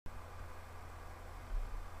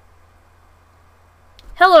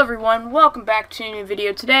Hello everyone, welcome back to a new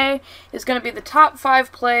video. Today is going to be the top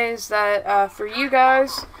 5 plays that for you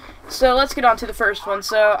guys. So let's get on to the first one.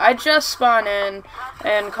 So I just spawned in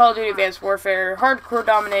Call of Duty Advanced Warfare Hardcore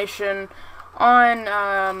Domination on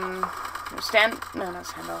not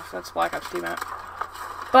Standoff, that's Black Ops 2 map.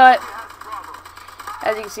 But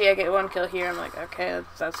as you can see, I get 1 kill here. I'm like, okay,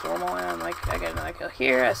 that's normal. And I'm like, I get another kill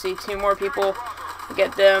here. I see 2 more people,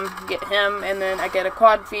 get them, get him, and then I get a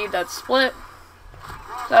quad feed that's split.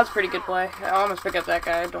 So that's a pretty good play. I almost picked up that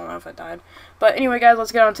guy. I don't know if I died. But anyway, guys,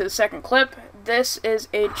 let's get on to the second clip. This is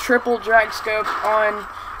a triple drag scope on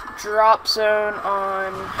Drop Zone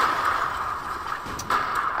on...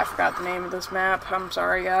 I forgot the name of this map. I'm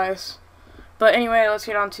sorry, guys. But anyway, let's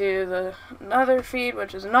get on to another feed,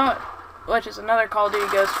 which is another Call of Duty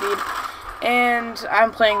Ghost feed. And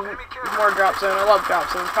I'm playing more Drop Zone. I love Drop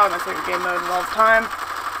Zone. It's probably my favorite game mode in all the time.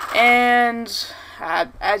 And...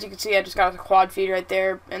 as you can see, I just got a quad feed right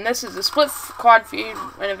there, and this is a split quad feed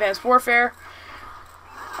in Advanced Warfare.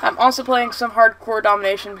 I'm also playing some Hardcore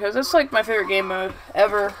Domination because it's like my favorite game mode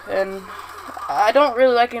ever, and I don't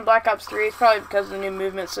really like it in Black Ops 3. It's probably because of the new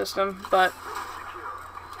movement system, but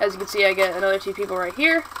as you can see, I get another 2 people right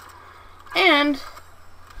here, and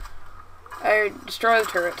I destroy the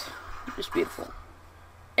turret. Just beautiful.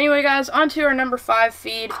 Anyway, guys, on to our number 5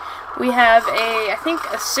 feed. We have I think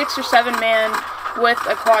a 6 or 7 man with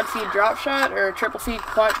a quad feed drop shot, or a triple feed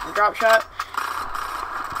quad drop shot,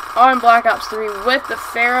 on Black Ops 3 with the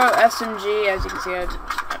Pharaoh SMG. As you can see,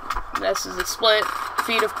 this is a split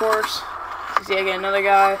feed, of course. You can see I get another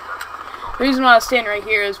guy. The reason why I was standing right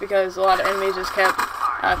here is because a lot of enemies just kept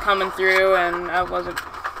coming through, and I wasn't,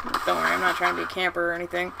 don't worry, I'm not trying to be a camper or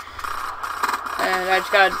anything. And I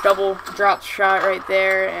just got a double drop shot right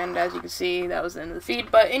there, and as you can see, that was the end of the feed.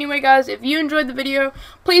 But anyway, guys, if you enjoyed the video,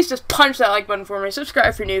 please just punch that like button for me. Subscribe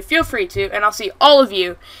if you're new. Feel free to, and I'll see all of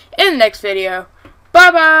you in the next video.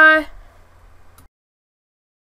 Bye-bye!